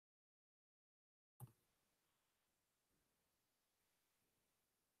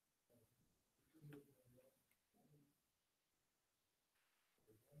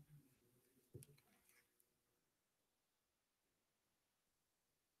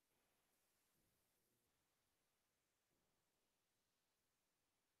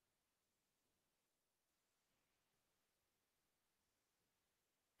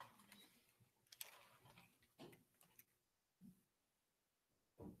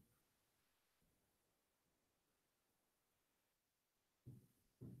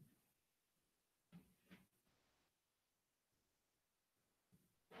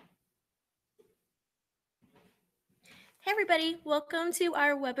Hey everybody, welcome to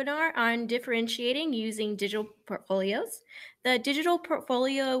our webinar on differentiating using digital portfolios. The digital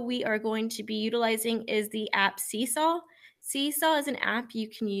portfolio we are going to be utilizing is the app Seesaw. Seesaw is an app you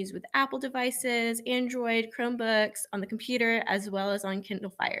can use with Apple devices, Android, Chromebooks, on the computer, as well as on Kindle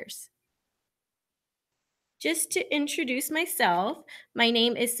Fires. Just to introduce myself, my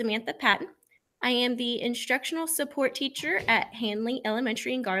name is Samantha Patton. I am the instructional support teacher at Hanley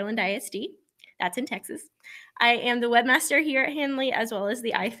Elementary in Garland ISD. That's in Texas. I am the webmaster here at Hanley as well as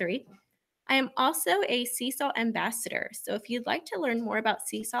the I3. I am also a Seesaw ambassador. So if you'd like to learn more about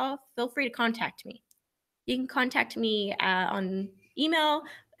Seesaw, feel free to contact me. You can contact me on email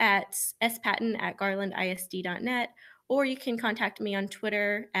at spatton@garlandisd.net, or you can contact me on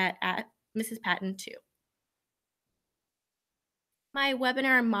Twitter at Mrs. Patton too. My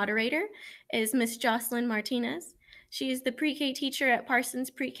webinar moderator is Miss Jocelyn Martinez. She is the pre-K teacher at Parsons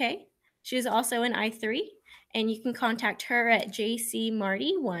Pre-K. She is also an I3, and you can contact her at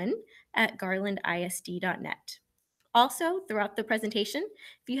jcmarty1@garlandisd.net. Also, throughout the presentation,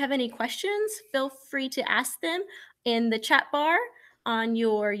 if you have any questions, feel free to ask them in the chat bar on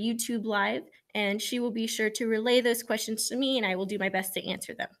your YouTube Live, and she will be sure to relay those questions to me, and I will do my best to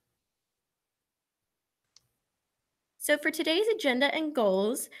answer them. So for today's agenda and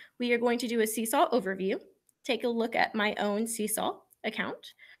goals, we are going to do a Seesaw overview, take a look at my own Seesaw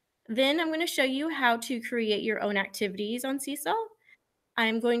account. Then I'm going to show you how to create your own activities on Seesaw.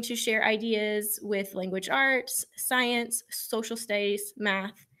 I'm going to share ideas with language arts, science, social studies,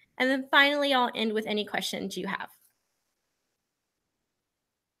 math, and then finally I'll end with any questions you have.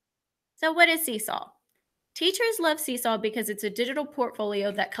 So what is Seesaw? Teachers love Seesaw because it's a digital portfolio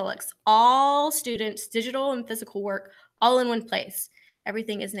that collects all students' digital and physical work all in one place.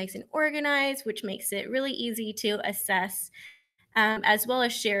 Everything is nice and organized, which makes it really easy to assess, as well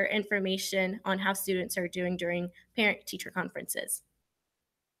as share information on how students are doing during parent-teacher conferences.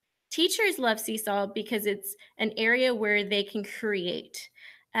 Teachers love Seesaw because it's an area where they can create.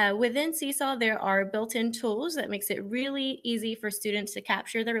 Within Seesaw, there are built-in tools that makes it really easy for students to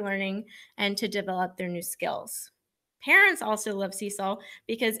capture their learning and to develop their new skills. Parents also love Seesaw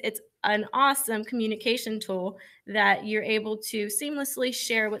because it's an awesome communication tool that you're able to seamlessly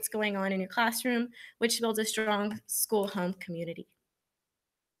share what's going on in your classroom, which builds a strong school-home community.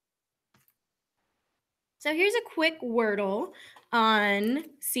 So here's a quick wordle on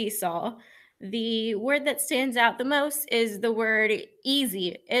Seesaw. The word that stands out the most is the word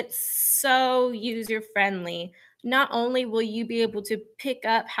easy. It's so user friendly. Not only will you be able to pick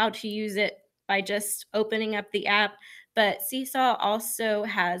up how to use it by just opening up the app, but Seesaw also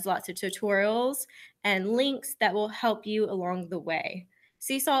has lots of tutorials and links that will help you along the way.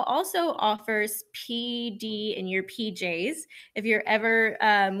 Seesaw also offers PD in your PJs if you're ever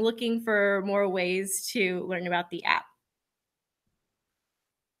looking for more ways to learn about the app.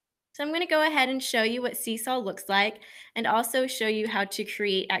 So I'm going to go ahead and show you what Seesaw looks like and also show you how to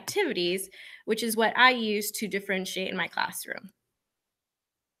create activities, which is what I use to differentiate in my classroom.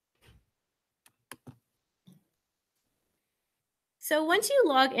 So once you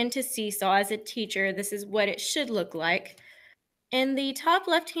log into Seesaw as a teacher, this is what it should look like. In the top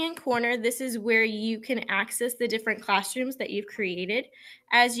left-hand corner, this is where you can access the different classrooms that you've created.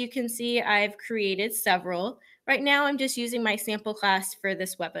 As you can see, I've created several. Right now, I'm just using my sample class for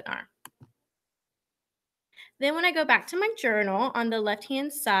this webinar. Then when I go back to my journal on the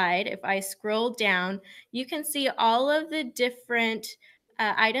left-hand side, if I scroll down, you can see all of the different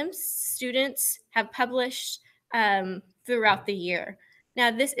items students have published throughout the year.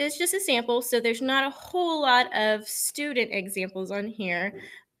 Now, this is just a sample, so there's not a whole lot of student examples on here,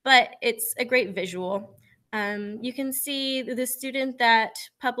 but it's a great visual. You can see the student that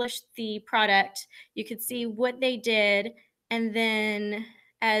published the product. You can see what they did, and then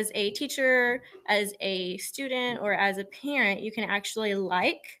as a teacher, as a student, or as a parent, you can actually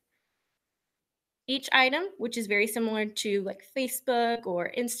like each item, which is very similar to like Facebook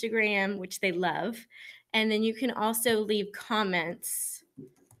or Instagram, which they love. And then you can also leave comments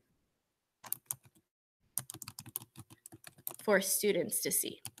for students to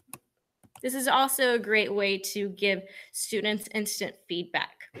see. This is also a great way to give students instant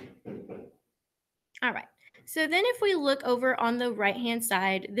feedback. All right. So then if we look over on the right-hand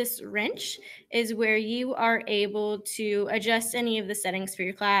side, this wrench is where you are able to adjust any of the settings for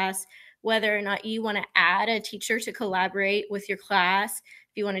your class, whether or not you want to add a teacher to collaborate with your class,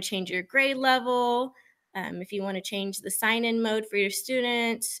 if you want to change your grade level, if you want to change the sign-in mode for your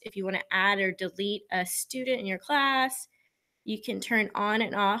students, if you want to add or delete a student in your class, you can turn on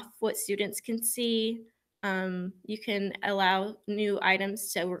and off what students can see. You can allow new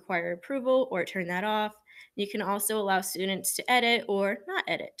items to require approval or turn that off. You can also allow students to edit or not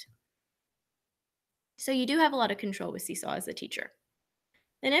edit. So you do have a lot of control with Seesaw as a teacher.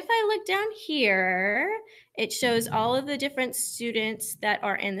 Then if I look down here, it shows all of the different students that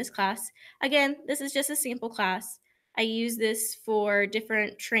are in this class. Again, this is just a sample class. I use this for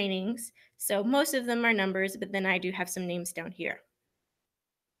different trainings. So most of them are numbers, but then I do have some names down here.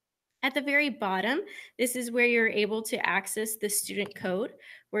 At the very bottom, this is where you're able to access the student code,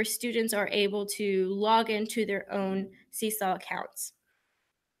 where students are able to log into their own Seesaw accounts.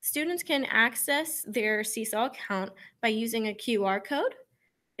 Students can access their Seesaw account by using a QR code.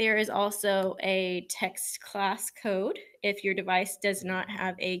 There is also a text class code if your device does not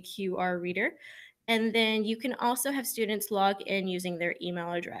have a QR reader. And then you can also have students log in using their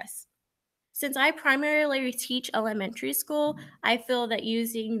email address. Since I primarily teach elementary school, I feel that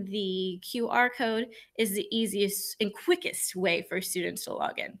using the QR code is the easiest and quickest way for students to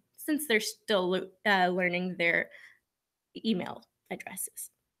log in since they're still learning their email addresses.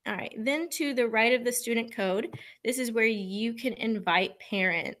 All right, then to the right of the student code, this is where you can invite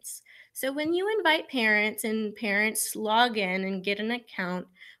parents. So when you invite parents and parents log in and get an account,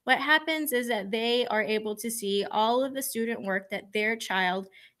 what happens is that they are able to see all of the student work that their child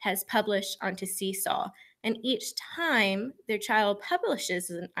has published onto Seesaw. And each time their child publishes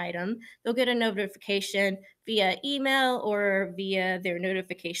an item, they'll get a notification via email or via their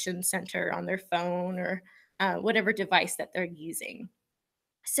notification center on their phone or whatever device that they're using.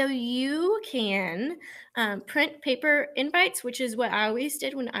 So you can print paper invites, which is what I always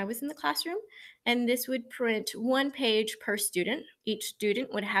did when I was in the classroom. And this would print one page per student. Each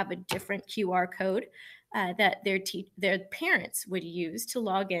student would have a different QR code that their parents would use to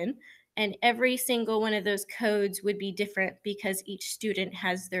log in. And every single one of those codes would be different because each student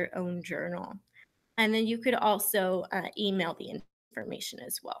has their own journal. And then you could also email the information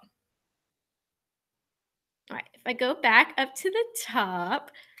as well. All right, if I go back up to the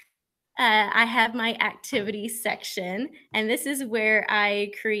top, I have my activities section, and this is where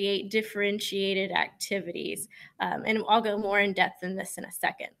I create differentiated activities. And I'll go more in depth in this in a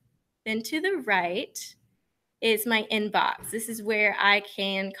second. Then to the right is my inbox. This is where I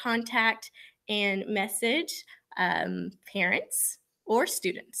can contact and message parents or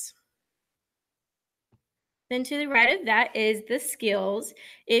students. Then to the right of that is the skills.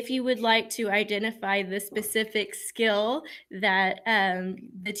 If you would like to identify the specific skill that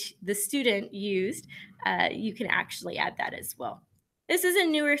the student used, you can actually add that as well. This is a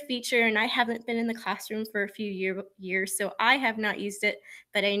newer feature, and I haven't been in the classroom for a few years, so I have not used it,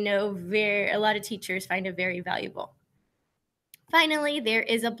 but I know a lot of teachers find it very valuable. Finally, there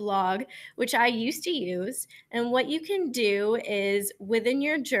is a blog, which I used to use. And what you can do is within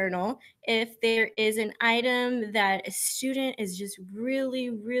your journal, if there is an item that a student is just really,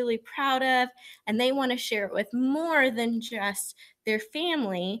 really proud of, and they want to share it with more than just their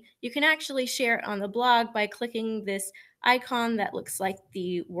family, you can actually share it on the blog by clicking this icon that looks like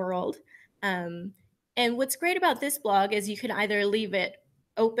the world. And what's great about this blog is you can either leave it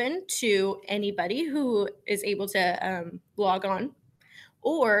open to anybody who is able to log on,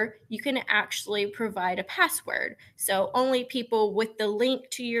 or you can actually provide a password. So only people with the link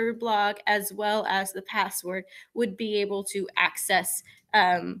to your blog as well as the password would be able to access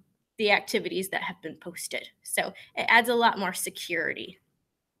the activities that have been posted. So it adds a lot more security.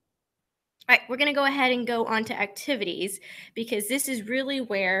 All right, we're going to go ahead and go on to activities because this is really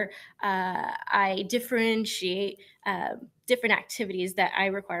where I differentiate different activities that I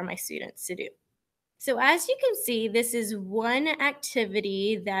require my students to do. So as you can see, this is one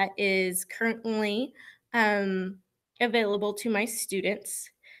activity that is currently um, available to my students.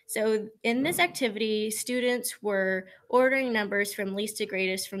 So in this activity, students were ordering numbers from least to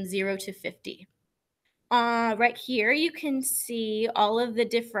greatest from 0 to 50. Right here, you can see all of the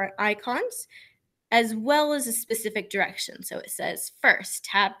different icons as well as a specific direction. So it says first,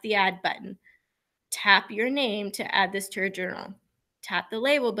 tap the add button. Tap your name to add this to your journal. Tap the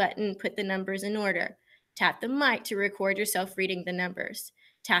label button, put the numbers in order. Tap the mic to record yourself reading the numbers.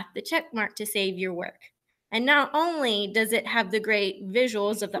 Tap the check mark to save your work. And not only does it have the great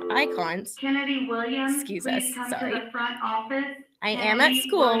visuals of the icons, Kennedy Williams, excuse us, please come to sorry. the front office. I am at Kennedy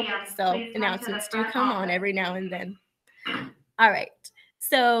school, Williams, so please come to the announcements do front come on office. every now and then. All right.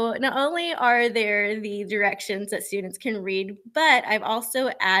 So not only are there the directions that students can read, but I've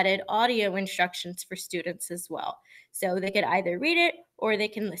also added audio instructions for students as well. So they could either read it or they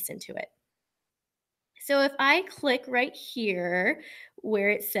can listen to it. So if I click right here where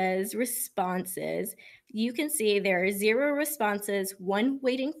it says responses, you can see there are 0 responses, 1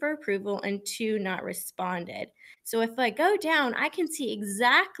 waiting for approval, and 2 not responded. So if I go down, I can see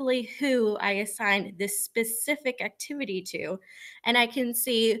exactly who I assigned this specific activity to, and I can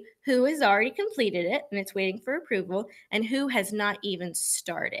see who has already completed it and it's waiting for approval, and who has not even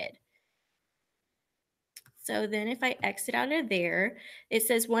started. So then if I exit out of there, it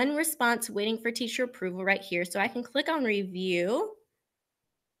says 1 response waiting for teacher approval right here. So I can click on review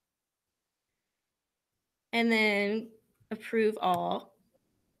and then approve all.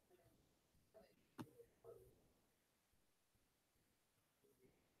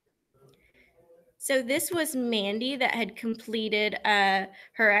 So this was Mandy that had completed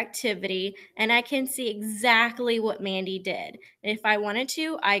her activity, and I can see exactly what Mandy did. And if I wanted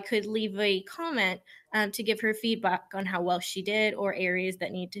to, I could leave a comment to give her feedback on how well she did or areas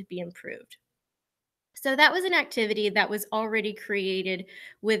that need to be improved. So that was an activity that was already created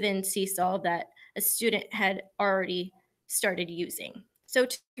within Seesaw that a student had already started using. So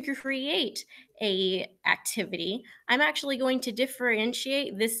to create a activity, I'm actually going to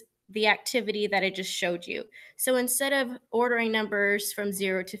differentiate the activity that I just showed you. So instead of ordering numbers from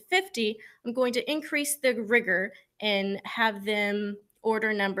 0 to 50, I'm going to increase the rigor and have them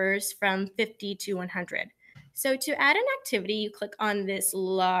order numbers from 50 to 100. So to add an activity, you click on this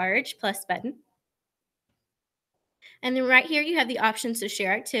large plus button. And then right here, you have the options to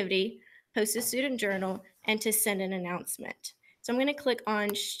share activity, post a student journal, and to send an announcement. So I'm going to click on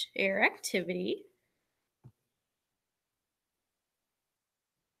share activity.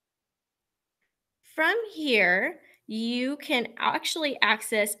 From here, you can actually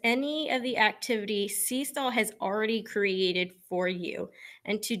access any of the activities Seesaw has already created for you.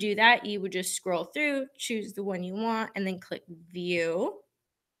 And to do that, you would just scroll through, choose the one you want, and then click view,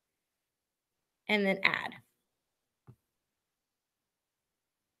 and then add.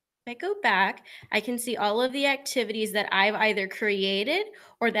 If I go back, I can see all of the activities that I've either created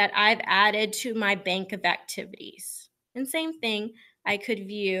or that I've added to my bank of activities. And same thing, I could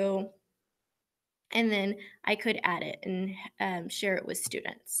view and then I could add it and share it with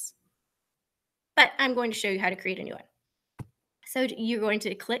students. But I'm going to show you how to create a new one. So you're going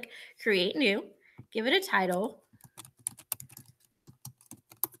to click Create New, give it a title,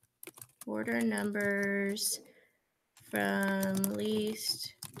 order numbers from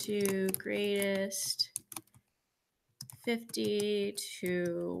least to greatest 50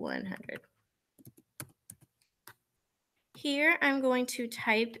 to 100. Here, I'm going to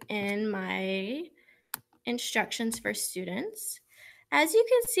type in my instructions for students. As you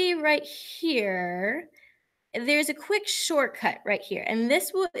can see right here, there's a quick shortcut right here. And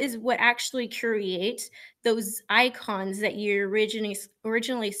this is what actually creates those icons that you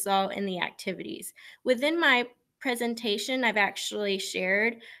originally saw in the activities. Within my presentation, I've actually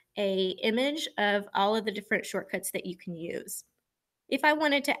shared a image of all of the different shortcuts that you can use. If I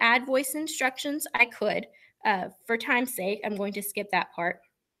wanted to add voice instructions, I could. For time's sake, I'm going to skip that part.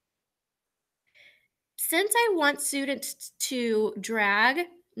 Since I want students to drag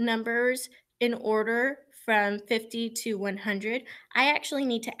numbers in order from 50 to 100, I actually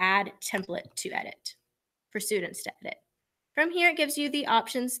need to add template to edit for students to edit. From here, it gives you the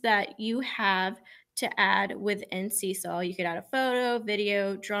options that you have to add within Seesaw. You could add a photo,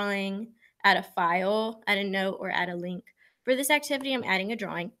 video, drawing, add a file, add a note, or add a link. For this activity, I'm adding a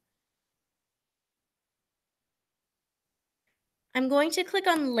drawing. I'm going to click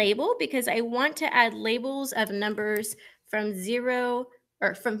on label because I want to add labels of numbers from 0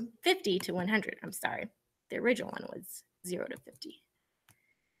 or from 50 to 100. I'm sorry. The original one was 0 to 50.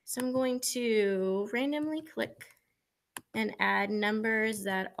 So I'm going to randomly click and add numbers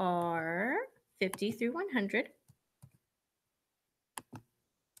that are 50 through 100.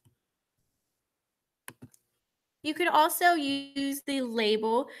 You could also use the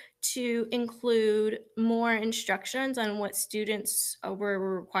label to include more instructions on what students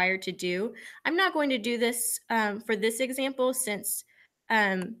were required to do. I'm not going to do this for this example since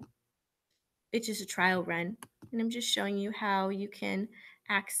um, it's just a trial run. And I'm just showing you how you can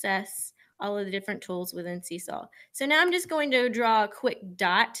access all of the different tools within Seesaw. So now I'm just going to draw a quick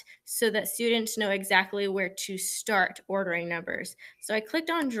dot so that students know exactly where to start ordering numbers. So I clicked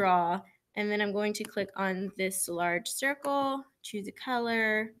on draw, and then I'm going to click on this large circle, choose a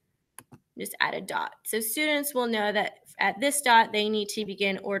color, just add a dot. So students will know that at this dot, they need to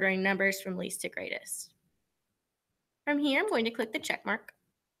begin ordering numbers from least to greatest. From here, I'm going to click the check mark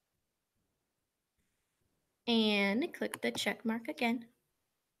and click the check mark again.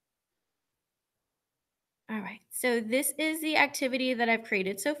 All right, so this is the activity that I've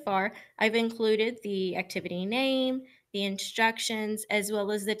created so far. I've included the activity name, the instructions, as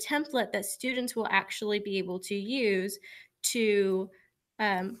well as the template that students will actually be able to use to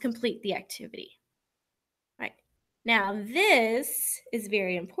complete the activity. Right. Now, this is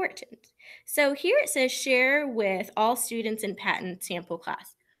very important. So here it says share with all students in patent sample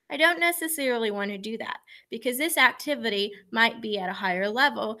class. I don't necessarily want to do that because this activity might be at a higher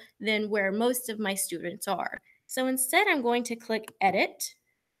level than where most of my students are. So instead, I'm going to click edit.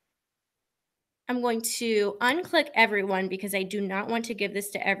 I'm going to unclick everyone because I do not want to give this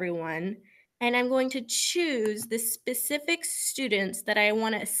to everyone. And I'm going to choose the specific students that I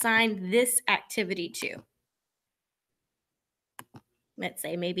want to assign this activity to. Let's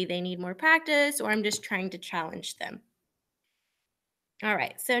say maybe they need more practice or I'm just trying to challenge them. All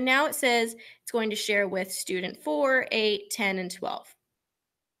right, so now it says it's going to share with student 4, 8, 10, and 12.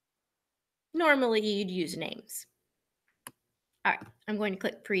 Normally you'd use names. All right, I'm going to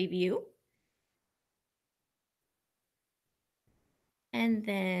click preview. And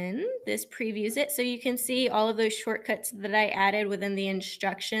then this previews it. So you can see all of those shortcuts that I added within the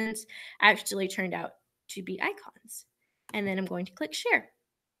instructions actually turned out to be icons. And then I'm going to click share.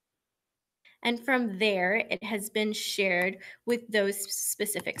 And from there, it has been shared with those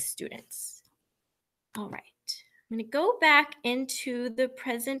specific students. All right, I'm going to go back into the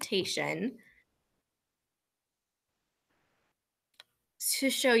presentation to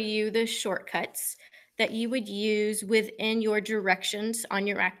show you the shortcuts that you would use within your directions on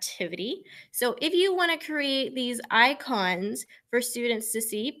your activity. So if you want to create these icons for students to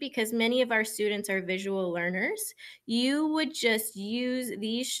see, because many of our students are visual learners, you would just use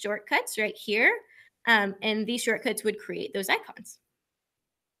these shortcuts right here, and these shortcuts would create those icons.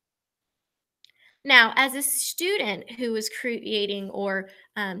 Now, as a student who is creating or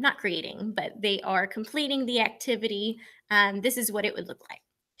not creating, but they are completing the activity, this is what it would look like.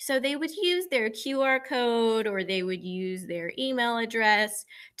 So they would use their QR code or they would use their email address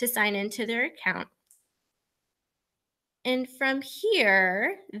to sign into their account. And from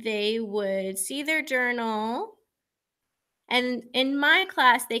here, they would see their journal. And in my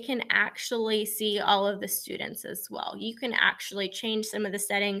class, they can actually see all of the students as well. You can actually change some of the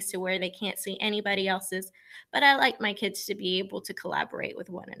settings to where they can't see anybody else's, but I like my kids to be able to collaborate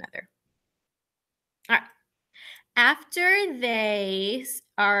with one another. All right. After they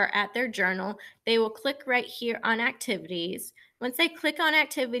are at their journal, they will click right here on activities. Once they click on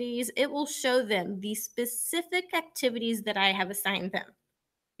activities, it will show them the specific activities that I have assigned them.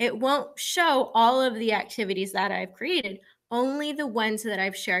 It won't show all of the activities that I've created, only the ones that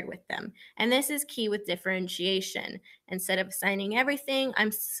I've shared with them. And this is key with differentiation. Instead of assigning everything,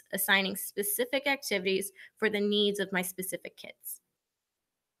 I'm assigning specific activities for the needs of my specific kids.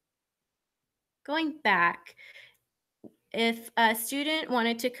 Going back, if a student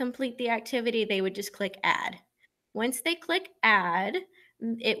wanted to complete the activity, they would just click add. Once they click add,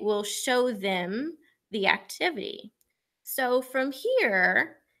 it will show them the activity. So from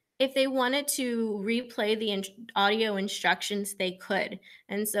here, if they wanted to replay the audio instructions, they could.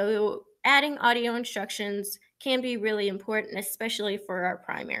 And so adding audio instructions can be really important, especially for our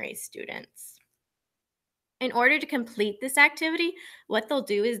primary students. In order to complete this activity, what they'll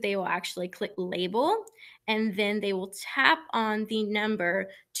do is they will actually click label and then they will tap on the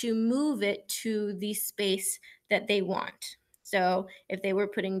number to move it to the space that they want. So if they were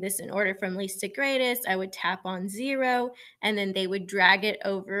putting this in order from least to greatest, I would tap on 0 and then they would drag it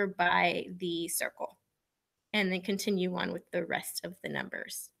over by the circle and then continue on with the rest of the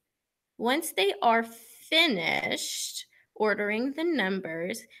numbers. Once they are finished ordering the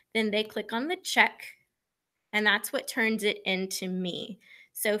numbers, then they click on the check and that's what turns it into me.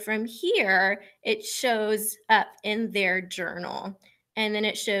 So from here, it shows up in their journal. And then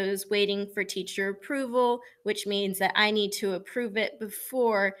it shows waiting for teacher approval, which means that I need to approve it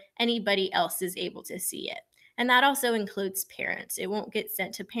before anybody else is able to see it. And that also includes parents. It won't get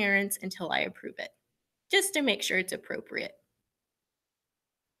sent to parents until I approve it, just to make sure it's appropriate.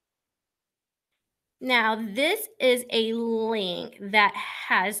 Now, this is a link that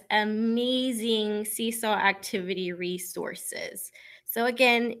has amazing Seesaw activity resources. So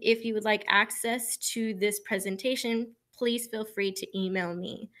again, if you would like access to this presentation, please feel free to email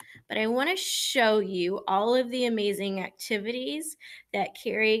me. But I want to show you all of the amazing activities that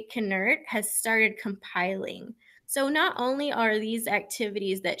Carrie Knert has started compiling. So not only are these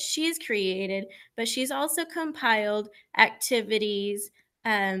activities that she's created, but she's also compiled activities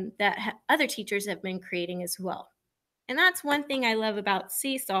that other teachers have been creating as well. And that's one thing I love about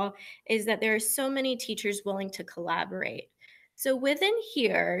Seesaw is that there are so many teachers willing to collaborate. So within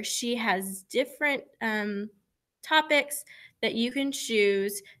here, she has different topics that you can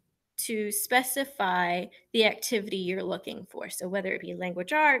choose to specify the activity you're looking for. So whether it be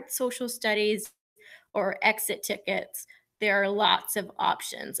language arts, social studies, or exit tickets, there are lots of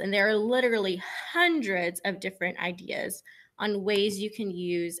options. And there are literally hundreds of different ideas on ways you can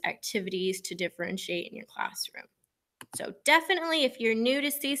use activities to differentiate in your classroom. So definitely, if you're new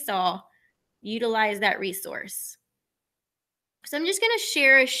to Seesaw, utilize that resource. So I'm just going to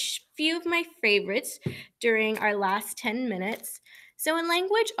share a few of my favorites during our last 10 minutes. So in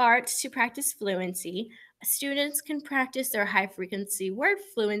language arts, to practice fluency, students can practice their high frequency word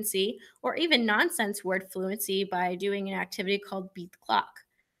fluency or even nonsense word fluency by doing an activity called beat the clock.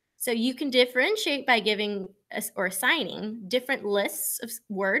 So you can differentiate by giving or assigning different lists of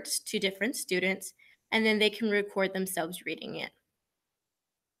words to different students, and then they can record themselves reading it.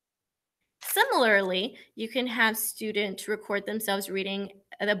 Similarly, you can have students record themselves reading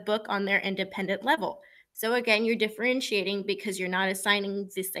the book on their independent level. So again, you're differentiating because you're not assigning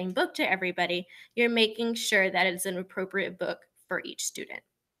the same book to everybody. You're making sure that it's an appropriate book for each student.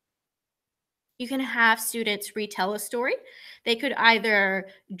 You can have students retell a story. They could either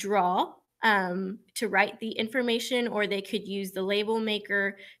draw to write the information, or they could use the label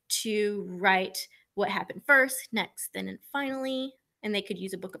maker to write what happened first, next, then, and finally. And they could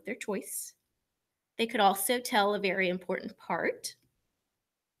use a book of their choice. They could also tell a very important part.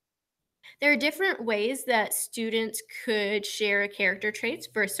 There are different ways that students could share character traits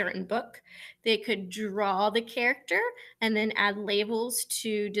for a certain book. They could draw the character and then add labels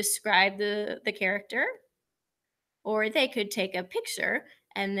to describe the character, or they could take a picture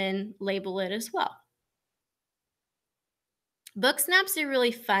and then label it as well. Book snaps are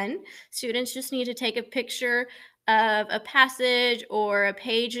really fun. Students just need to take a picture of a passage or a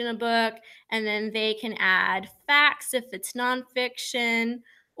page in a book, and then they can add facts if it's nonfiction,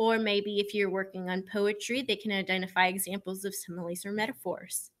 or maybe if you're working on poetry, they can identify examples of similes or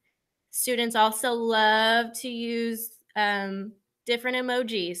metaphors. Students also love to use different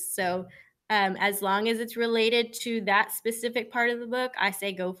emojis. So as long as it's related to that specific part of the book, I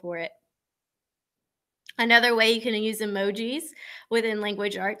say go for it. Another way you can use emojis within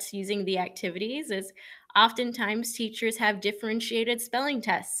language arts using the activities is oftentimes teachers have differentiated spelling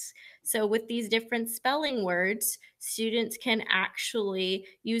tests. So, with these different spelling words, students can actually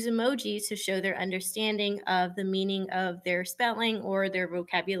use emojis to show their understanding of the meaning of their spelling or their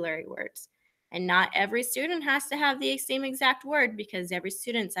vocabulary words. And not every student has to have the same exact word because every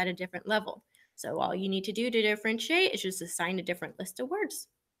student's at a different level. So, all you need to do to differentiate is just assign a different list of words.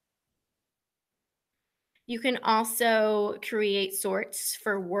 You can also create sorts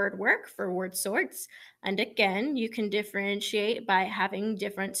for word work, for word sorts. And again, you can differentiate by having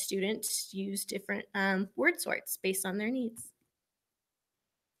different students use different word sorts based on their needs.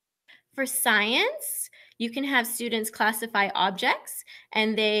 For science, you can have students classify objects,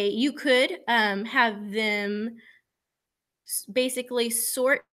 and you could have them basically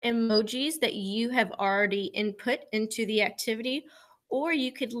sort emojis that you have already input into the activity, or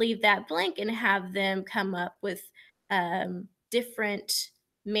you could leave that blank and have them come up with different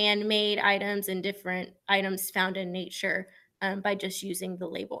man-made items and different items found in nature by just using the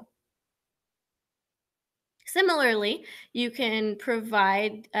label. Similarly, you can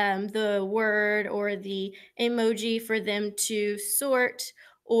provide the word or the emoji for them to sort,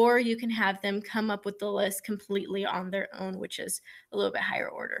 or you can have them come up with the list completely on their own, which is a little bit higher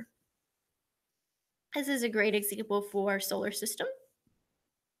order. This is a great example for solar system.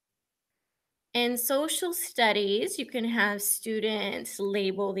 In social studies, you can have students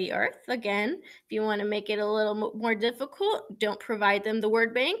label the earth. Again, if you want to make it a little more difficult, don't provide them the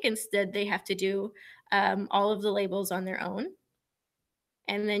word bank. Instead, they have to do all of the labels on their own.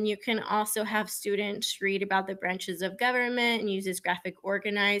 And then you can also have students read about the branches of government and use this graphic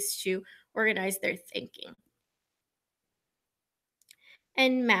organize to organize their thinking.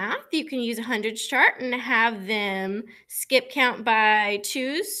 In math, you can use a hundreds chart and have them skip count by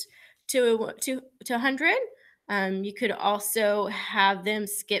twos to 100. You could also have them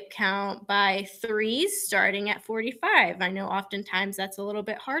skip count by threes starting at 45. I know oftentimes that's a little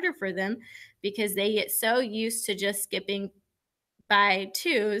bit harder for them because they get so used to just skipping by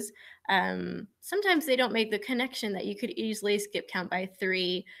twos. Sometimes they don't make the connection that you could easily skip count by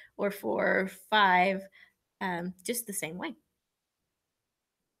 3 or 4 or 5 just the same way.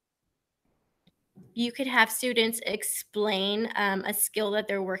 You could have students explain a skill that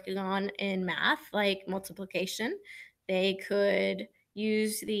they're working on in math, like multiplication. They could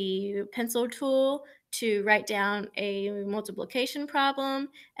use the pencil tool to write down a multiplication problem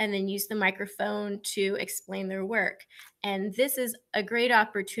and then use the microphone to explain their work. And this is a great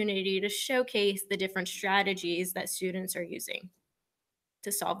opportunity to showcase the different strategies that students are using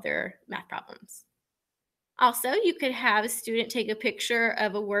to solve their math problems. Also, you could have a student take a picture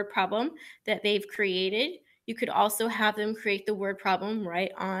of a word problem that they've created. You could also have them create the word problem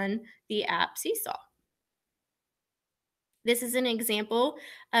right on the app Seesaw. This is an example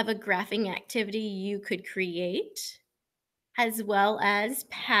of a graphing activity you could create, as well as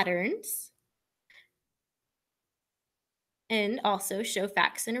patterns, and also show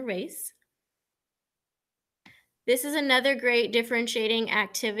facts and arrays. This is another great differentiating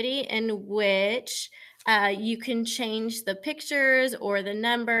activity in which you can change the pictures or the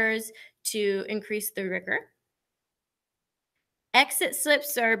numbers to increase the rigor. Exit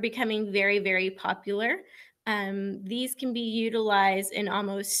slips are becoming very, very popular. These can be utilized in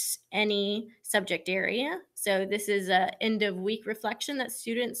almost any subject area. So this is a end of week reflection that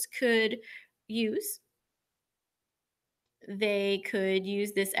students could use. They could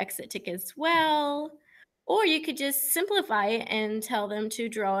use this exit tick as well, or you could just simplify it and tell them to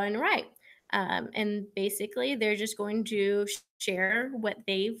draw and write. And basically, they're just going to share what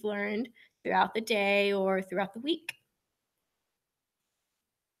they've learned throughout the day or throughout the week.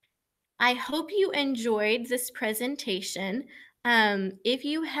 I hope you enjoyed this presentation. If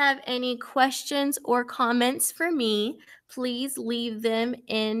you have any questions or comments for me, please leave them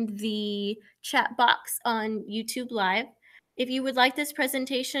in the chat box on YouTube Live. If you would like this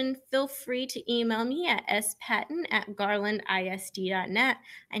presentation, feel free to email me at spatton@garlandisd.net,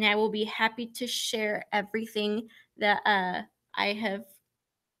 and I will be happy to share everything that I have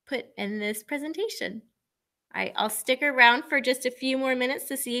put in this presentation. I'll stick around for just a few more minutes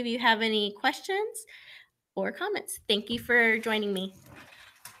to see if you have any questions or comments. Thank you for joining me.